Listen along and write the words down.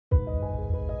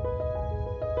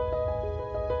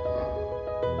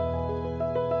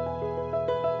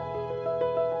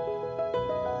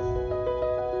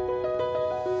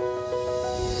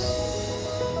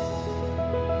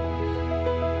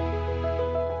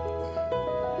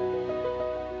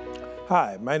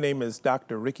Hi, my name is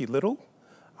Dr. Ricky Little.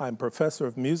 I'm professor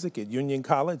of music at Union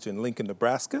College in Lincoln,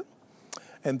 Nebraska.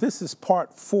 And this is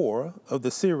part 4 of the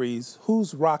series,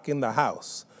 Who's Rockin' the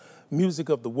House? Music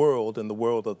of the World and the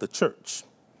World of the Church.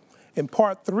 In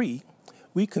part 3,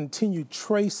 we continue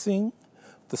tracing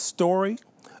the story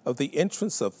of the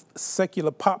entrance of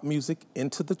secular pop music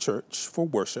into the church for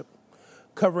worship,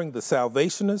 covering the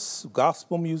Salvationists,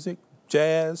 gospel music,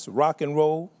 jazz, rock and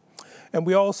roll, and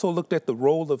we also looked at the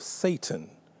role of Satan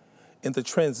in the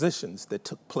transitions that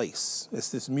took place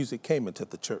as this music came into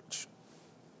the church.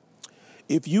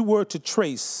 If you were to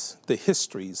trace the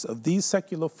histories of these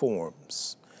secular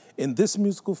forms in this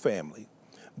musical family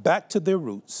back to their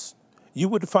roots, you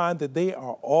would find that they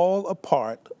are all a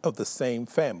part of the same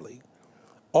family,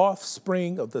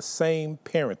 offspring of the same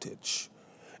parentage,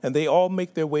 and they all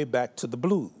make their way back to the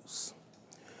blues.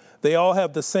 They all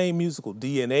have the same musical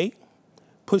DNA,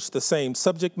 push the same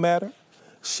subject matter,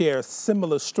 share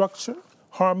similar structure,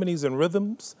 harmonies and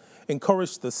rhythms,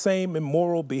 encourage the same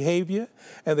immoral behavior,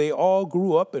 and they all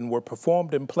grew up and were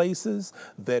performed in places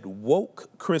that woke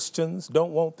Christians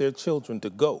don't want their children to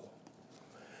go.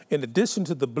 In addition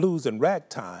to the blues and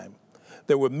ragtime,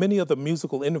 there were many other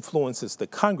musical influences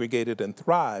that congregated and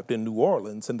thrived in New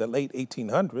Orleans in the late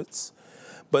 1800s,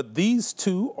 but these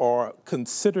two are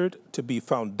considered to be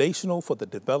foundational for the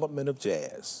development of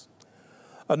jazz.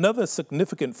 Another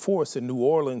significant force in New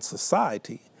Orleans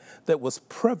society that was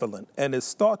prevalent and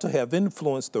is thought to have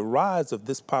influenced the rise of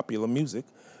this popular music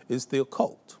is the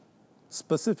occult,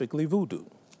 specifically voodoo.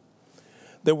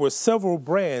 There were several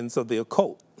brands of the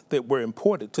occult that were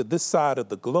imported to this side of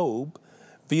the globe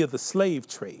via the slave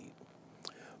trade.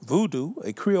 Voodoo,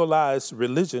 a creolized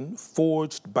religion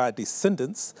forged by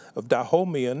descendants of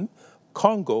Dahomean,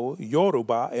 Congo,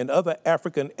 Yoruba, and other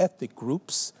African ethnic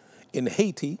groups in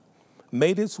Haiti,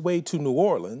 made its way to New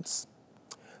Orleans.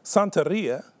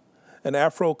 Santeria, an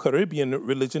Afro-Caribbean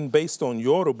religion based on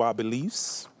Yoruba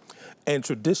beliefs and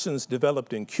traditions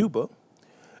developed in Cuba,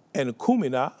 and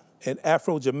Kumina, an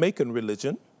Afro-Jamaican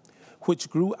religion, which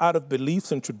grew out of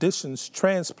beliefs and traditions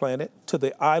transplanted to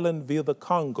the island via the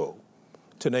Congo,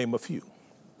 to name a few.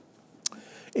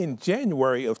 In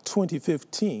January of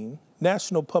 2015,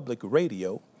 National Public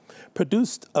Radio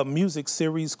produced a music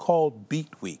series called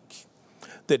Beat Week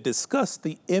that discussed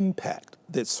the impact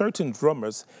that certain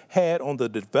drummers had on the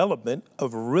development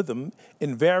of rhythm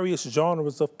in various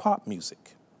genres of pop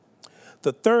music.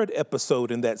 The third episode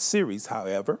in that series,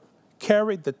 however,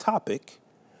 carried the topic,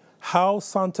 How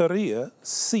Santeria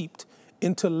Seeped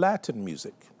into Latin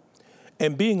Music.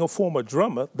 And being a former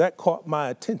drummer, that caught my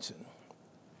attention.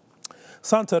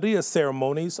 Santeria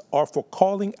ceremonies are for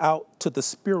calling out to the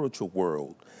spiritual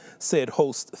world, said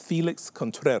host Felix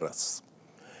Contreras.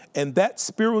 And that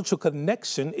spiritual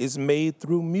connection is made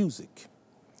through music.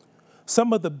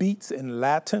 Some of the beats in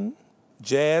Latin,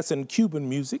 jazz, and Cuban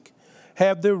music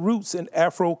have their roots in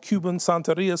Afro-Cuban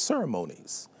Santeria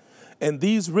ceremonies, and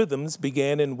these rhythms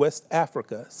began in West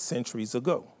Africa centuries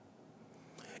ago.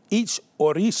 Each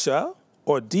orisha,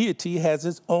 or deity, has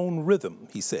its own rhythm,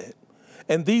 he said,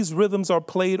 and these rhythms are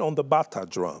played on the bata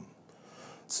drum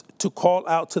to call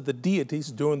out to the deities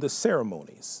during the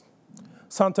ceremonies.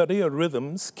 Santeria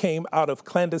rhythms came out of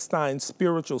clandestine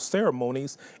spiritual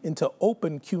ceremonies into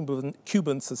open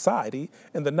Cuban society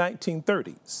in the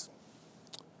 1930s.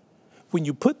 When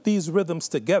you put these rhythms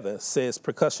together, says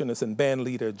percussionist and band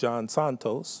leader John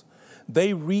Santos,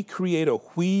 they recreate a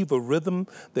weave of rhythm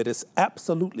that is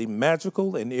absolutely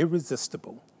magical and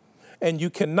irresistible. And you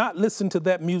cannot listen to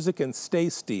that music and stay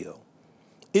still.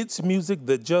 It's music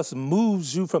that just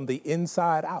moves you from the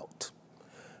inside out.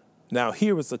 Now,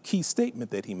 here is a key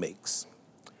statement that he makes.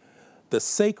 The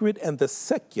sacred and the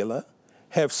secular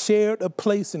have shared a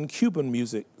place in Cuban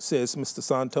music, says Mr.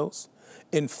 Santos.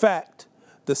 In fact,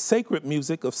 the sacred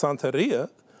music of Santeria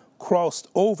crossed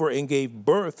over and gave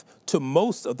birth to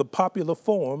most of the popular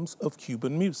forms of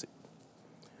Cuban music.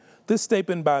 This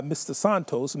statement by Mr.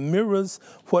 Santos mirrors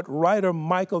what writer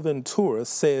Michael Ventura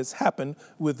says happened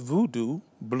with voodoo,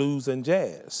 blues, and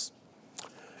jazz.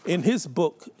 In his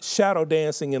book, Shadow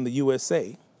Dancing in the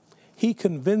USA, he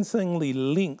convincingly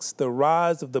links the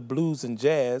rise of the blues and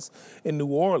jazz in New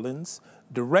Orleans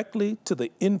directly to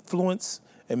the influence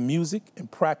and music and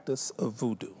practice of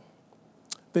voodoo.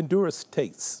 Ventura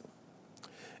states,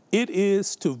 "It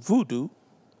is to voodoo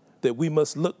that we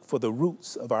must look for the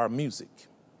roots of our music.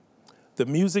 The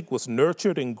music was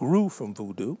nurtured and grew from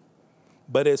voodoo,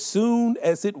 but as soon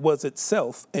as it was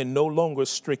itself and no longer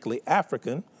strictly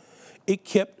African, it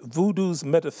kept voodoo's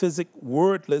metaphysic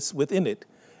wordless within it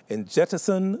and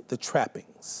jettisoned the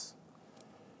trappings.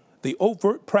 The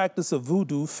overt practice of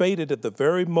voodoo faded at the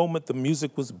very moment the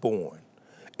music was born,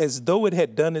 as though it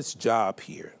had done its job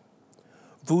here.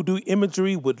 Voodoo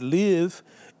imagery would live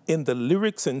in the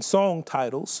lyrics and song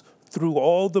titles through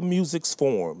all the music's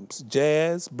forms: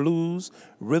 jazz, blues,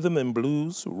 rhythm and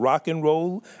blues, rock and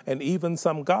roll, and even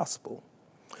some gospel,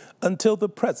 until the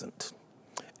present.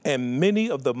 And many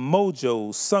of the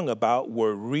mojos sung about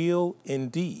were real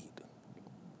indeed.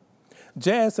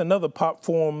 Jazz and other pop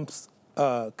forms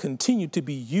continue to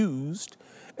be used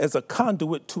as a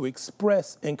conduit to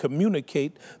express and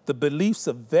communicate the beliefs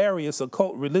of various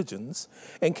occult religions,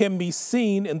 and can be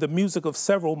seen in the music of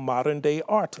several modern-day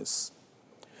artists.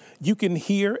 You can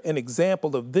hear an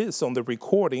example of this on the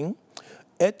recording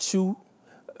Echu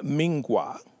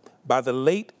Mingwa by the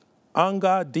late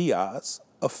Anga Diaz,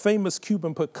 a famous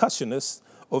Cuban percussionist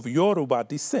of Yoruba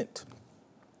descent.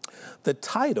 The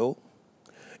title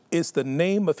is the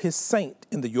name of his saint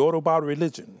in the Yoruba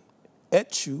religion.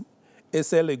 Echu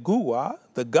is Elegua,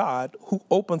 the god who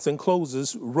opens and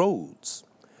closes roads.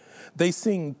 They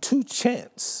sing 2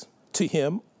 chants to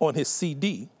him on his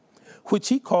CD, which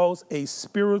he calls a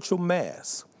spiritual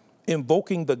mass,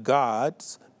 invoking the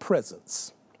god's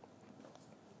presence.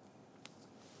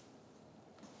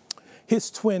 His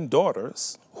twin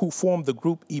daughters, who form the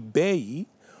group Ibeyi,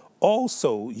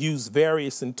 also use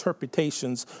various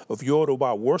interpretations of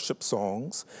Yoruba worship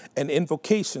songs and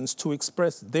invocations to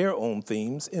express their own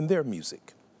themes in their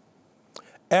music.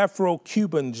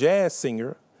 Afro-Cuban jazz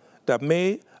singer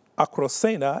Dame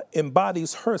Acrocena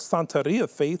embodies her Santeria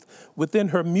faith within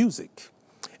her music,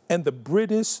 and the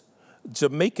British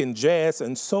Jamaican jazz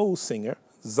and soul singer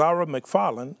Zara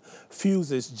McFarlane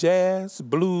fuses jazz,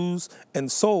 blues,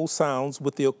 and soul sounds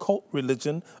with the occult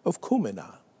religion of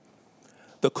Kumina.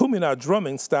 The Kumina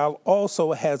drumming style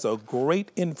also has a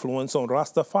great influence on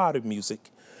Rastafari music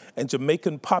and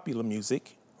Jamaican popular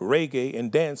music, reggae,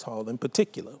 and dancehall in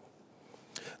particular.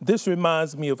 This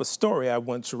reminds me of a story I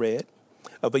once read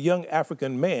of a young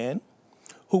African man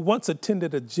who once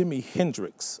attended a Jimi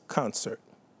Hendrix concert.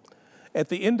 At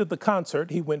the end of the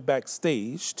concert, he went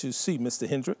backstage to see Mr.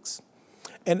 Hendrix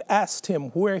and asked him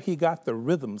where he got the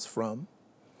rhythms from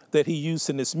that he used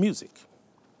in his music.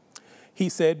 He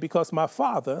said, "Because my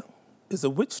father is a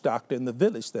witch doctor in the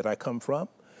village that I come from,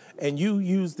 and you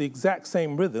use the exact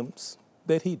same rhythms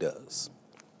that he does."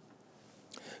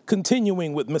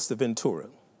 Continuing with Mr. Ventura,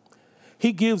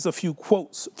 he gives a few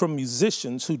quotes from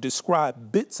musicians who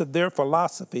describe bits of their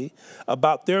philosophy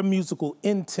about their musical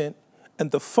intent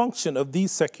and the function of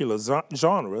these secular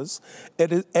genres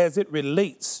as it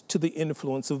relates to the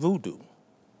influence of voodoo.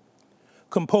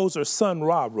 Composer Sun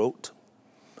Ra wrote,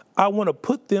 "I want to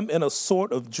put them in a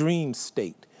sort of dream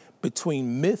state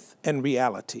between myth and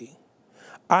reality.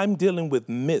 I'm dealing with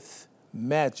myth,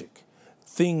 magic,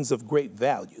 things of great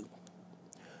value."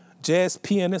 Jazz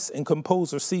pianist and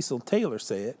composer Cecil Taylor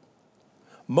said,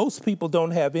 "Most people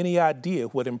don't have any idea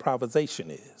what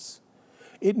improvisation is.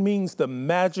 It means the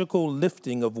magical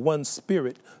lifting of one's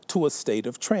spirit to a state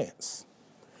of trance.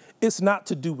 It's not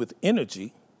to do with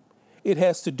energy. It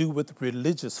has to do with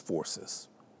religious forces.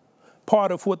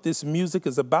 Part of what this music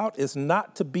is about is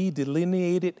not to be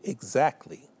delineated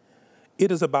exactly.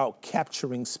 It is about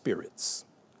capturing spirits."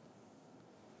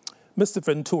 Mr.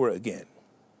 Ventura again.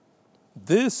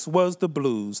 "This was the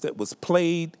blues that was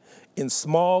played in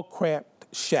small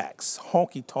cramped shacks,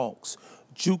 honky-tonks,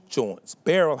 juke joints,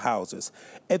 barrel houses,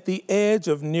 at the edge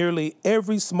of nearly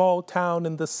every small town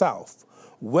in the South,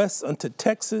 west unto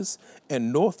Texas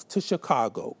and north to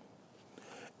Chicago.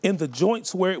 In the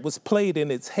joints where it was played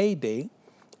in its heyday,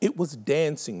 it was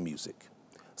dancing music.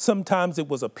 Sometimes it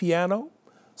was a piano,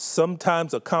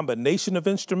 sometimes a combination of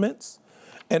instruments,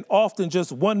 and often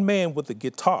just one man with a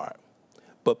guitar.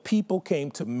 But people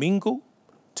came to mingle,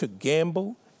 to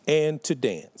gamble, and to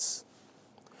dance.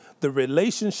 The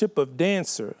relationship of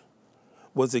dancer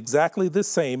was exactly the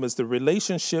same as the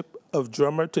relationship of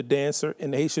drummer to dancer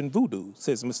in Haitian voodoo,"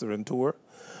 says Mr. Ventura,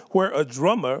 "where a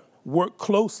drummer worked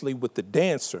closely with the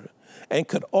dancer and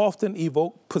could often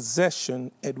evoke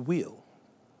possession at will."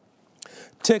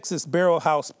 Texas barrel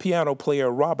house piano player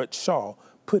Robert Shaw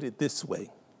put it this way: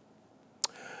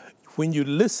 "When you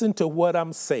listen to what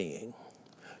I'm saying,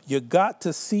 you got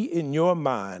to see in your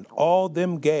mind all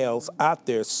them gals out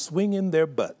there swinging their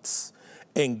butts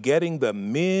and getting the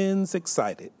men's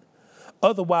excited.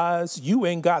 Otherwise, you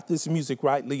ain't got this music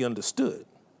rightly understood.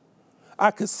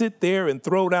 I could sit there and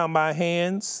throw down my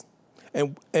hands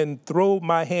and throw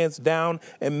my hands down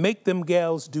and make them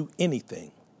gals do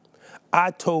anything.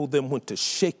 I told them when to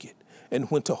shake it and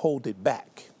when to hold it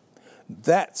back.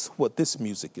 That's what this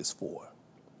music is for."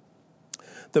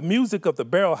 The music of the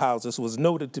barrel houses was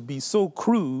noted to be so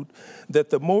crude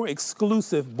that the more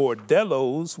exclusive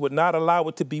bordellos would not allow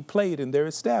it to be played in their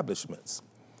establishments,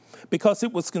 because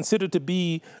it was considered to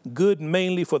be good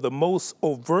mainly for the most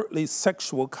overtly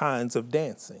sexual kinds of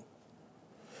dancing.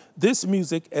 This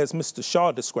music, as Mr.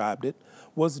 Shaw described it,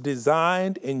 was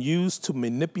designed and used to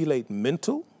manipulate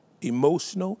mental,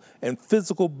 emotional, and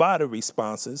physical body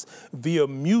responses via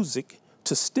music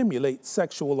to stimulate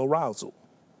sexual arousal.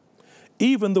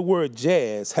 Even the word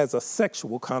jazz has a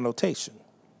sexual connotation.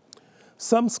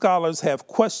 Some scholars have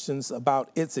questions about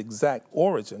its exact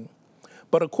origin,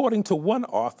 but according to one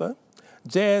author,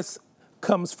 jazz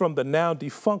comes from the now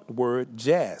defunct word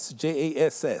jass,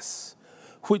 J-A-S-S,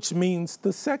 which means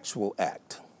the sexual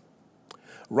act.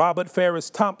 Robert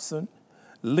Farris Thompson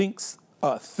thinks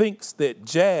that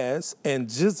jazz and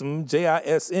jism,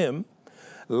 J-I-S-M,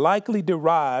 likely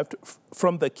derived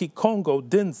from the Kikongo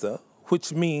Denza,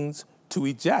 which means to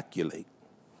ejaculate.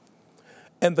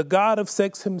 And the god of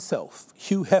sex himself,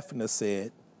 Hugh Hefner,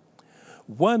 said,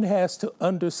 "One has to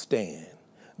understand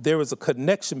there is a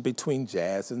connection between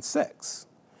jazz and sex.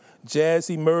 Jazz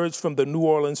emerged from the New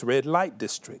Orleans red light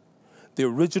district. The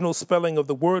original spelling of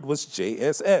the word was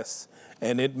J-S-S,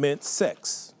 and it meant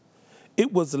sex.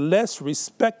 It was less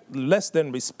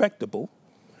than respectable,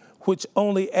 which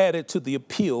only added to the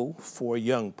appeal for a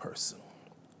young person."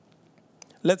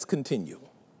 Let's continue.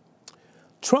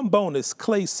 Trombonist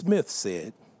Clay Smith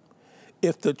said,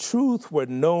 "If the truth were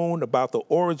known about the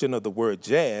origin of the word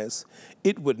jazz,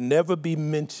 it would never be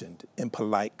mentioned in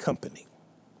polite company."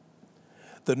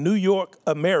 The New York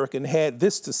American had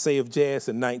this to say of jazz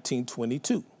in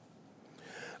 1922.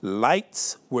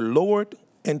 "Lights were lowered,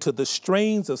 and to the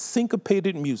strains of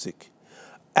syncopated music,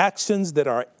 actions that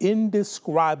are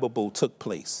indescribable took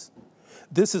place.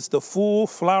 This is the full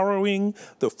flowering,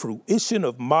 the fruition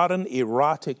of modern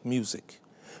erotic music,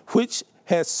 which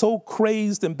has so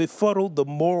crazed and befuddled the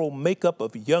moral makeup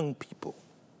of young people."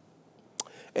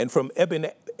 And from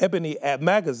Ebony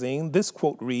magazine, this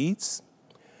quote reads,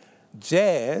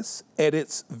 "Jazz, at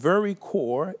its very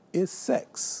core, is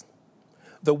sex.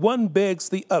 The one begs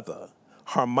the other.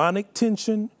 Harmonic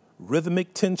tension,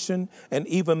 rhythmic tension, and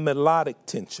even melodic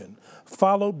tension,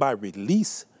 followed by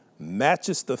release,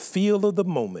 matches the feel of the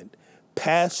moment,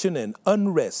 passion and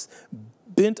unrest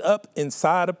bent up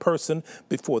inside a person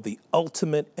before the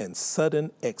ultimate and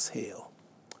sudden exhale."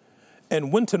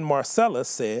 And Wynton Marsalis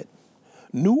said,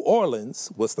 "New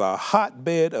Orleans was the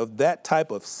hotbed of that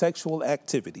type of sexual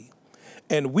activity,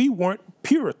 and we weren't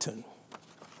Puritan.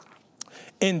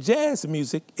 In jazz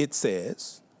music," it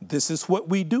says, "this is what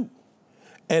we do,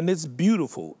 and it's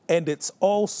beautiful, and it's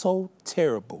also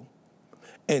terrible.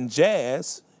 And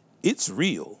jazz, it's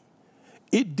real.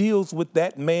 It deals with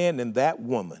that man and that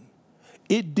woman.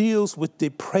 It deals with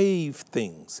depraved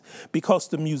things, because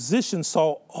the musician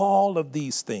saw all of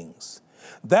these things.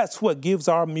 That's what gives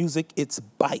our music its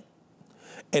bite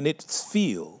and its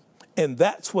feel, and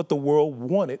that's what the world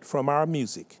wanted from our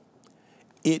music.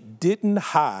 It didn't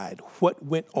hide what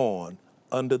went on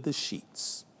under the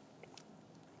sheets."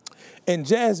 And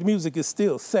jazz music is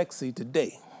still sexy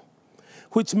today,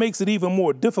 which makes it even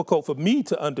more difficult for me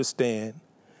to understand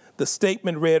the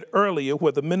statement read earlier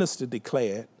where the minister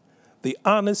declared, "The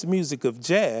honest music of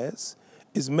jazz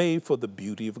is made for the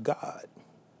beauty of God."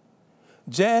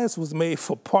 Jazz was made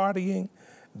for partying,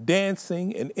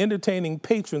 dancing, and entertaining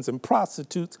patrons and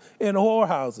prostitutes in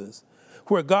whorehouses,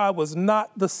 where God was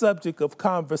not the subject of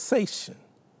conversation.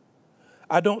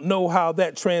 I don't know how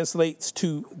that translates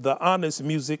to "the honest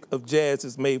music of jazz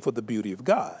is made for the beauty of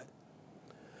God."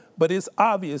 But it's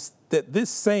obvious that this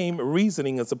same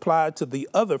reasoning is applied to the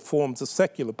other forms of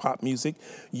secular pop music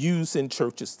used in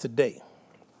churches today.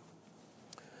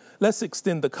 Let's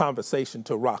extend the conversation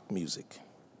to rock music.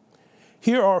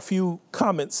 Here are a few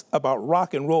comments about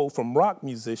rock and roll from rock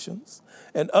musicians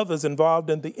and others involved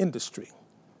in the industry.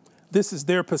 This is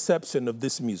their perception of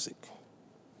this music.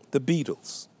 The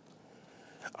Beatles.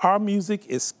 "Our music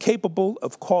is capable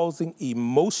of causing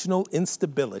emotional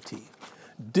instability,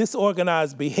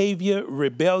 disorganized behavior,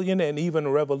 rebellion, and even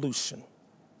revolution."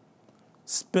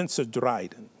 Spencer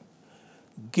Dryden.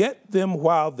 "Get them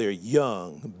while they're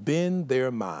young, bend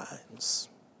their minds."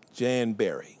 Jan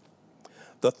Berry.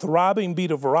 "The throbbing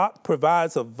beat of rock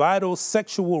provides a vital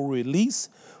sexual release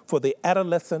for the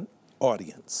adolescent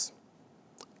audience."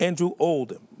 Andrew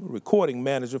Oldham, recording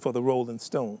manager for the Rolling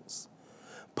Stones.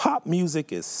 "Pop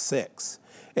music is sex,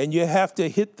 and you have to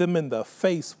hit them in the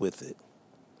face with it."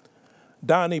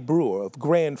 Donnie Brewer of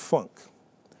Grand Funk.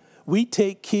 "We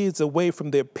take kids away from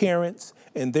their parents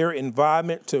and their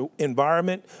environment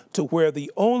to where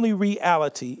the only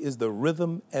reality is the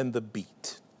rhythm and the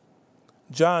beat."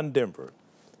 John Denver.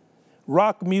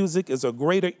 Rock music is a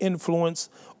greater influence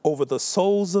over the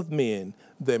souls of men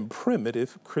than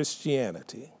primitive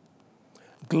Christianity.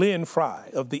 Glenn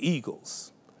Frey of the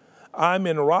Eagles. I'm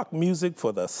in rock music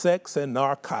for the sex and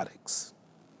narcotics.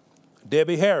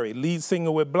 Debbie Harry, lead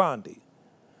singer with Blondie.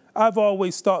 I've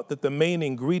always thought that the main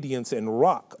ingredients in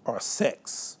rock are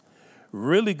sex,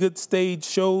 really good stage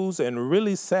shows, and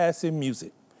really sassy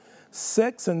music.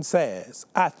 Sex and sass,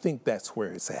 I think that's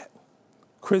where it's at.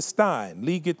 Chris Stein,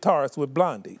 lead guitarist with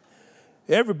Blondie.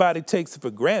 Everybody takes it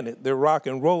for granted that rock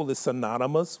and roll is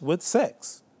synonymous with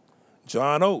sex.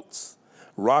 John Oates,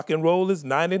 rock and roll is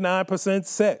 99%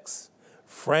 sex.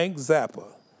 Frank Zappa,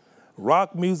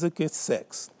 rock music is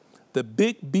sex. The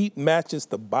big beat matches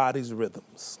the body's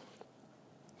rhythms.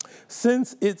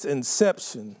 Since its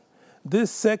inception,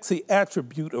 this sexy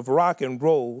attribute of rock and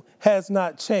roll has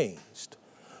not changed.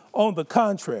 On the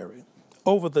contrary,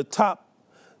 over-the-top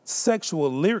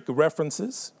sexual lyric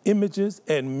references, images,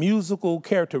 and musical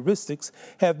characteristics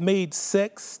have made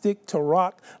sex stick to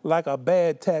rock like a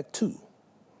bad tattoo.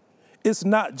 It's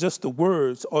not just the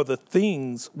words or the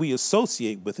things we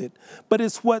associate with it, but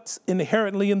it's what's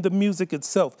inherently in the music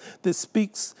itself that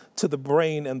speaks to the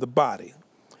brain and the body.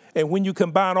 And when you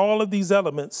combine all of these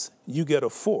elements, you get a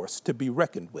force to be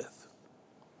reckoned with.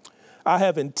 I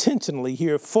have intentionally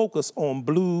here focused on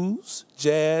blues,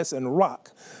 jazz, and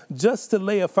rock just to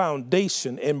lay a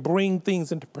foundation and bring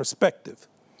things into perspective.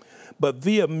 But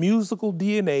via musical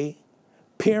DNA,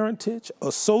 parentage,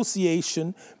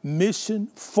 association, mission,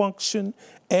 function,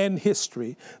 and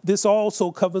history, this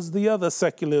also covers the other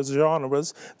secular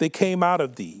genres that came out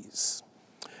of these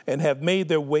and have made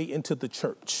their way into the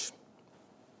church.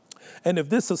 And if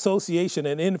this association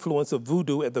and influence of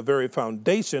voodoo at the very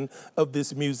foundation of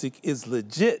this music is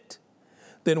legit,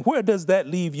 then where does that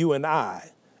leave you and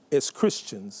I as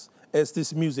Christians as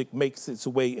this music makes its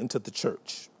way into the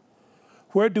church?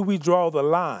 Where do we draw the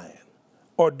line,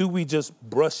 or do we just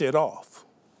brush it off?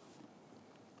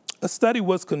 A study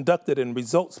was conducted and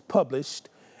results published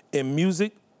in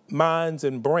Music, Minds,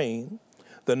 and Brain,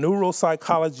 the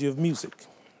Neuropsychology of Music.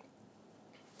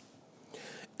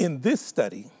 In this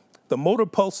study, the motor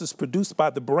pulses produced by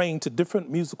the brain to different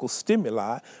musical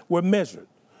stimuli were measured.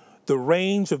 The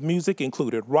range of music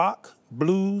included rock,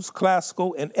 blues,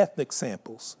 classical, and ethnic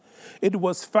samples. It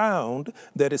was found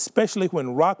that especially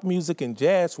when rock music and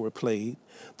jazz were played,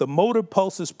 the motor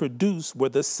pulses produced were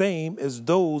the same as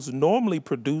those normally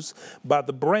produced by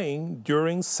the brain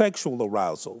during sexual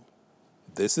arousal.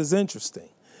 This is interesting.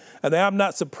 And I'm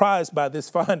not surprised by this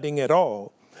finding at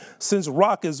all, since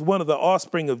rock is one of the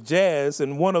offspring of jazz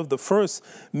and one of the first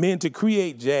men to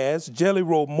create jazz. Jelly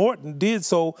Roll Morton did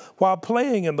so while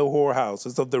playing in the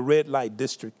whorehouses of the Red Light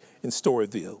District in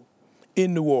Storyville,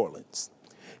 in New Orleans.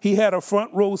 He had a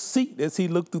front row seat as he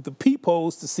looked through the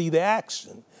peepholes to see the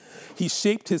action. He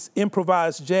shaped his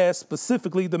improvised jazz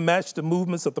specifically to match the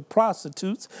movements of the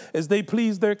prostitutes as they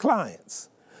pleased their clients.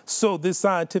 So this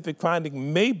scientific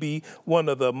finding may be one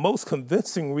of the most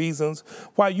convincing reasons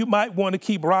why you might want to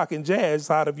keep rock and jazz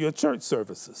out of your church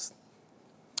services.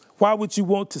 Why would you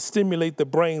want to stimulate the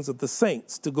brains of the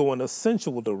saints to go in a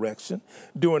sensual direction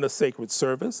during a sacred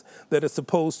service that is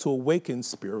supposed to awaken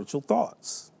spiritual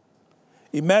thoughts?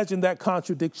 Imagine that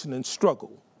contradiction and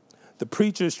struggle. The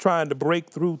preacher is trying to break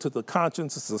through to the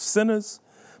consciences of sinners,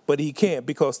 but he can't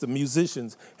because the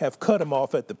musicians have cut him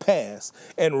off at the pass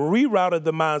and rerouted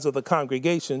the minds of the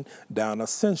congregation down a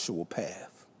sensual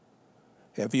path.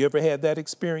 Have you ever had that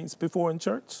experience before in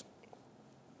church?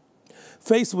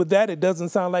 Faced with that, it doesn't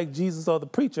sound like Jesus or the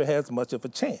preacher has much of a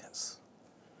chance.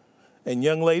 And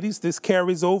young ladies, this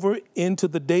carries over into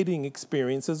the dating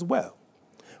experience as well.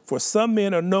 For some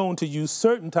men are known to use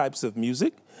certain types of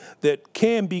music that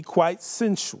can be quite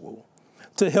sensual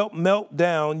to help melt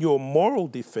down your moral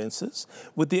defenses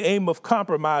with the aim of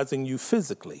compromising you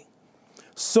physically.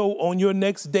 So on your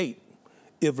next date,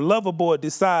 if Loverboy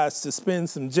decides to spin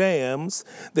some jams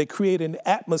that create an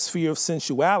atmosphere of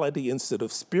sensuality instead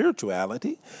of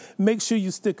spirituality, make sure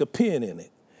you stick a pin in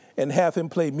it and have him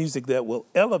play music that will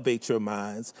elevate your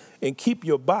minds and keep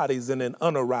your bodies in an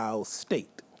unaroused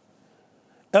state.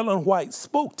 Ellen White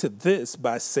spoke to this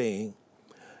by saying,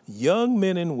 young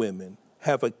men and women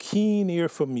have a keen ear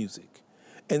for music,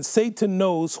 and Satan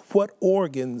knows what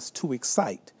organs to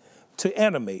excite, to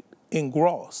animate,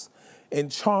 engross,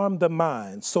 and charm the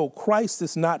mind, so Christ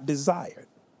is not desired.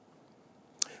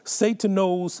 Satan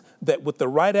knows that with the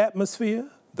right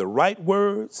atmosphere, the right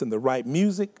words, and the right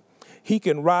music, he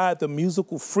can ride the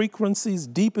musical frequencies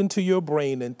deep into your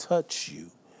brain and touch you,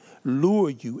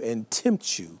 lure you, and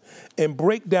tempt you, and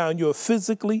break you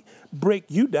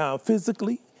down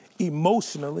physically,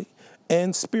 emotionally,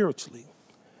 and spiritually.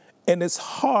 And it's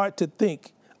hard to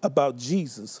think about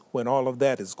Jesus when all of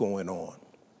that is going on.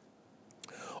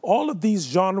 All of these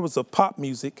genres of pop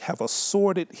music have a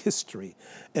sordid history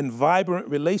and vibrant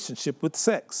relationship with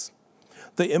sex.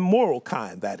 The immoral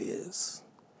kind, that is.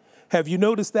 Have you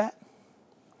noticed that?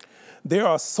 There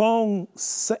are song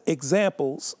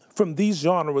examples from these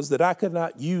genres that I could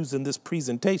not use in this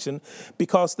presentation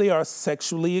because they are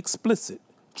sexually explicit,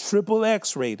 triple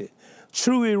X rated,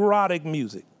 true erotic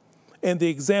music. And the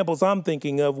examples I'm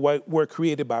thinking of were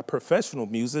created by professional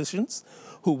musicians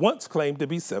who once claimed to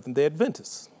be Seventh-day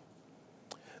Adventists.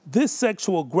 This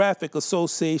sexual graphic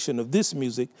association of this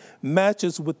music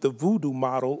matches with the voodoo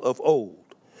model of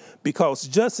old, because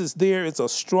just as there is a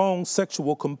strong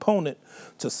sexual component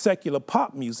to secular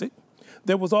pop music,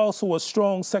 there was also a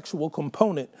strong sexual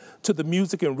component to the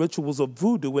music and rituals of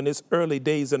voodoo in its early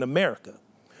days in America.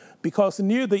 Because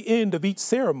near the end of each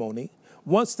ceremony,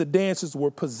 once the dancers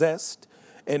were possessed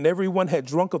and everyone had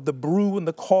drunk of the brew in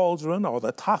the cauldron or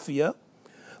the tafia,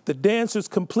 the dancers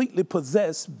completely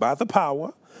possessed by the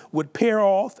power would pair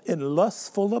off in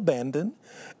lustful abandon,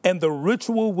 and the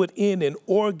ritual would end in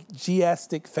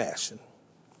orgiastic fashion.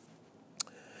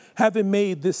 Having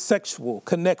made this sexual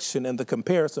connection and the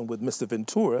comparison with Mr.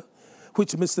 Ventura,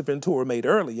 which Mr. Ventura made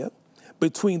earlier,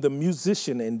 between the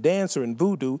musician and dancer in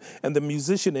voodoo and the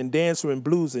musician and dancer in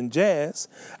blues and jazz,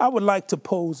 I would like to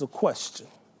pose a question.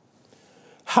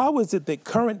 How is it that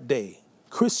current day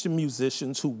Christian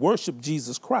musicians who worship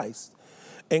Jesus Christ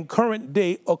and current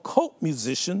day occult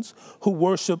musicians who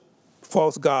worship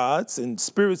false gods and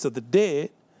spirits of the dead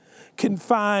can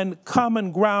find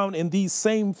common ground in these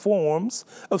same forms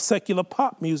of secular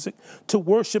pop music to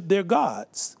worship their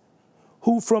gods,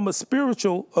 who from a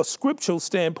scriptural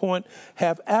standpoint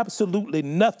have absolutely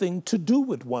nothing to do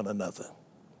with one another?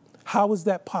 How is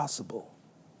that possible?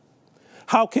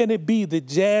 How can it be that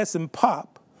jazz and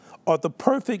pop are the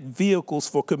perfect vehicles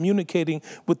for communicating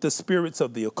with the spirits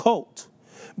of the occult,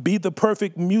 be the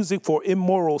perfect music for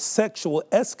immoral sexual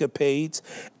escapades,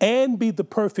 and be the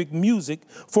perfect music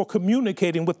for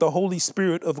communicating with the Holy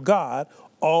Spirit of God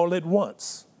all at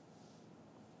once?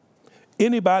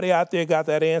 Anybody out there got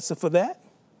that answer for that?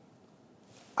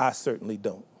 I certainly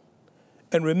don't.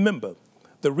 And remember,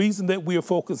 the reason that we are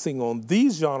focusing on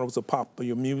these genres of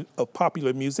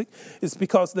popular music is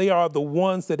because they are the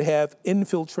ones that have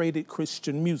infiltrated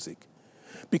Christian music.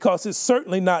 Because it's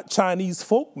certainly not Chinese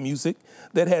folk music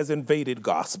that has invaded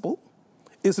gospel.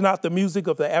 It's not the music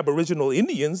of the Aboriginal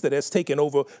Indians that has taken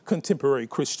over contemporary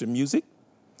Christian music.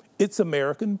 It's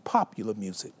American popular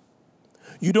music.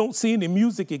 You don't see any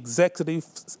music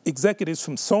executives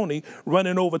from Sony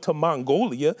running over to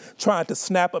Mongolia trying to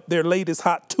snap up their latest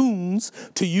hot tunes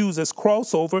to use as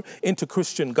crossover into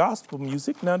Christian gospel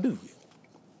music, now do you?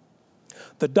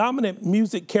 The dominant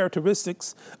music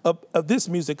characteristics of this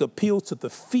music appeal to the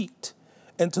feet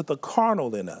and to the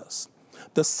carnal in us,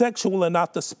 the sexual and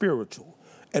not the spiritual,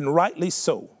 and rightly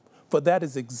so, for that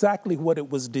is exactly what it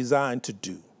was designed to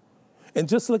do. And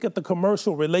just look at the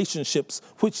commercial relationships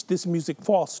which this music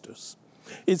fosters.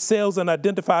 It sells and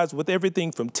identifies with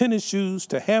everything from tennis shoes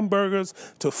to hamburgers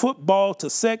to football to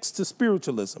sex to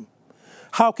spiritualism.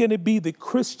 How can it be that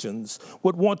Christians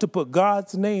would want to put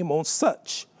God's name on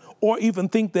such, or even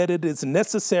think that it is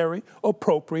necessary,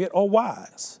 appropriate, or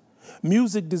wise?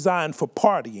 Music designed for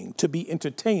partying, to be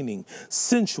entertaining,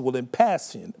 sensual, and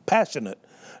passionate,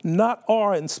 not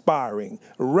awe-inspiring,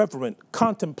 reverent,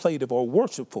 contemplative, or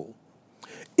worshipful.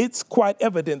 It's quite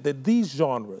evident that these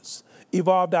genres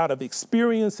evolved out of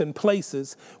experience and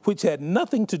places which had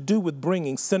nothing to do with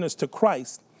bringing sinners to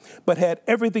Christ, but had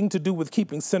everything to do with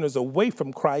keeping sinners away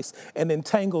from Christ and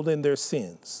entangled in their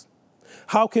sins.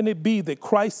 How can it be that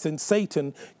Christ and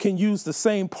Satan can use the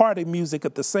same party music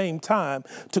at the same time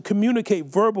to communicate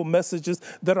verbal messages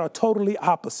that are totally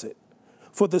opposite?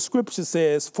 For the scripture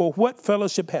says, "For what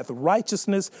fellowship hath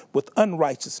righteousness with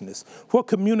unrighteousness? What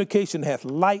communication hath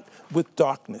light with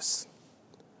darkness?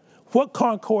 What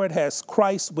concord has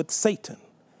Christ with Satan?"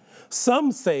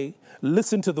 Some say,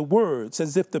 listen to the words,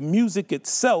 as if the music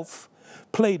itself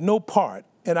played no part.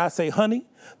 And I say, honey,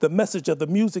 the message of the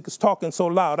music is talking so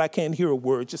loud I can't hear a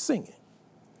word you're singing.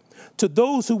 To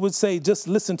those who would say just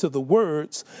listen to the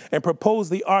words and propose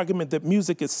the argument that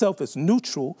music itself is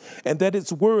neutral and that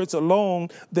it's words alone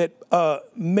that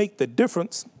make the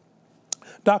difference,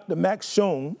 Dr. Max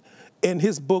Schoen, in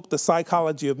his book, The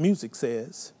Psychology of Music,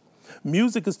 says,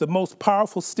 Music is the most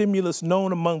powerful stimulus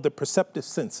known among the perceptive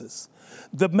senses.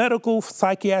 The medical,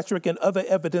 psychiatric, and other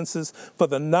evidences for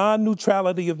the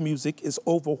non-neutrality of music is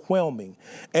overwhelming,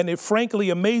 and it frankly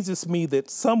amazes me that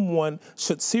someone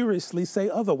should seriously say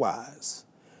otherwise.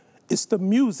 It's the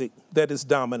music that is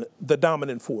the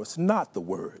dominant force, not the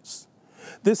words.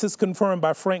 This is confirmed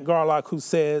by Frank Garlock, who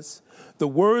says, "The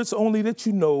words only let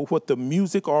you know what the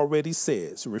music already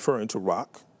says," referring to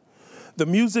rock. The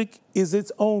music is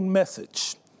its own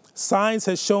message. Science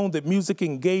has shown that music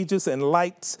engages and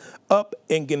lights up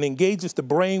and engages the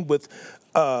brain with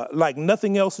like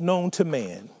nothing else known to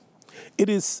man. It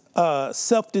is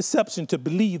self-deception to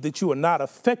believe that you are not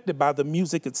affected by the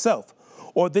music itself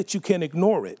or that you can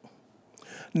ignore it.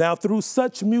 Now, through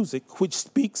such music, which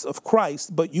speaks of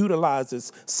Christ but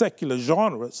utilizes secular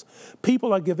genres,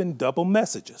 people are given double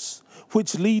messages,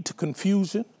 which lead to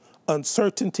confusion,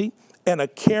 uncertainty, and a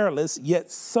careless yet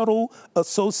subtle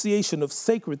association of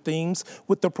sacred themes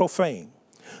with the profane.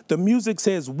 The music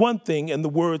says one thing and the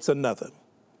words another.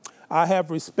 I have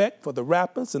respect for the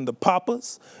rappers and the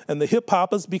poppers and the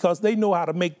hip-hoppers because they know how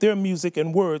to make their music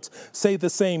and words say the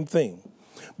same thing.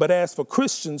 But as for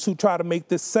Christians who try to make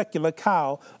this secular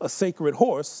cow a sacred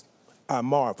horse, I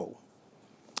marvel.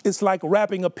 It's like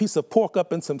wrapping a piece of pork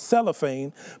up in some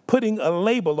cellophane, putting a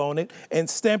label on it, and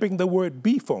stamping the word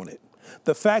beef on it.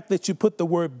 The fact that you put the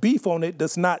word beef on it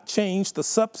does not change the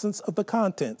substance of the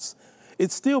contents.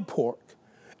 It's still pork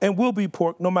and will be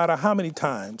pork no matter how many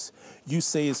times you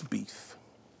say it's beef.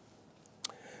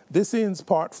 This ends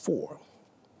part 4.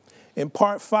 In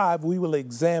part 5, we will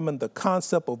examine the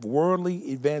concept of worldly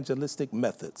evangelistic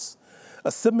methods,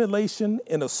 assimilation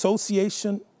and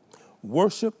association,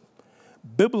 worship,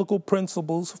 biblical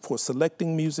principles for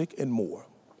selecting music, and more.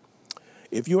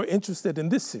 If you're interested in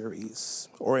this series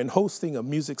or in hosting a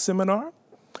music seminar,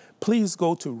 please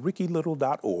go to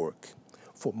rickylittle.org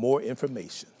for more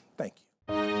information. Thank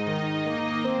you.